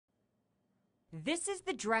This is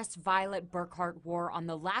the dress Violet Burkhart wore on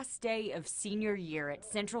the last day of senior year at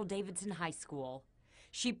Central Davidson High School.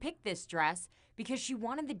 She picked this dress because she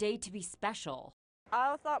wanted the day to be special.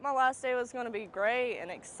 I thought my last day was going to be great and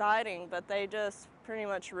exciting, but they just pretty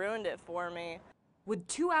much ruined it for me. With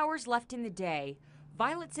 2 hours left in the day,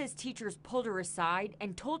 Violet says teachers pulled her aside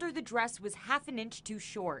and told her the dress was half an inch too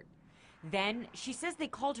short. Then she says they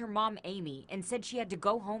called her mom, Amy, and said she had to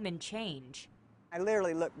go home and change. I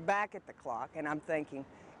literally look back at the clock and I'm thinking,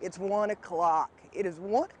 it's 1 o'clock. It is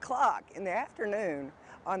 1 o'clock in the afternoon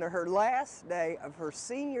on her last day of her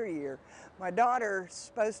senior year. My daughter's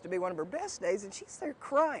supposed to be one of her best days and she's there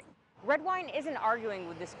crying. Redwine isn't arguing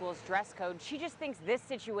with the school's dress code. She just thinks this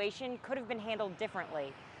situation could have been handled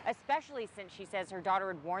differently, especially since she says her daughter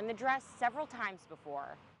had worn the dress several times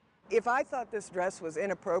before. If I thought this dress was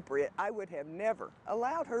inappropriate, I would have never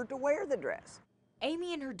allowed her to wear the dress.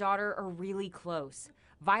 Amy and her daughter are really close.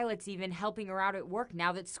 Violet's even helping her out at work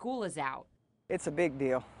now that school is out. It's a big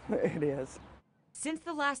deal. It is. Since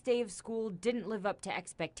the last day of school didn't live up to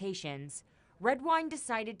expectations, Redwine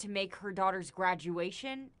decided to make her daughter's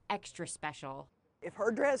graduation extra special. If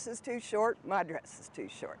her dress is too short, my dress is too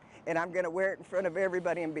short. And I'm going to wear it in front of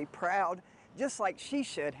everybody and be proud, just like she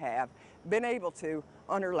should have been able to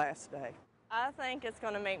on her last day. I think it's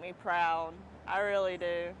going to make me proud. I really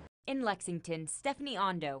do. In Lexington, Stephanie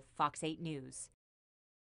Ondo, Fox 8 News.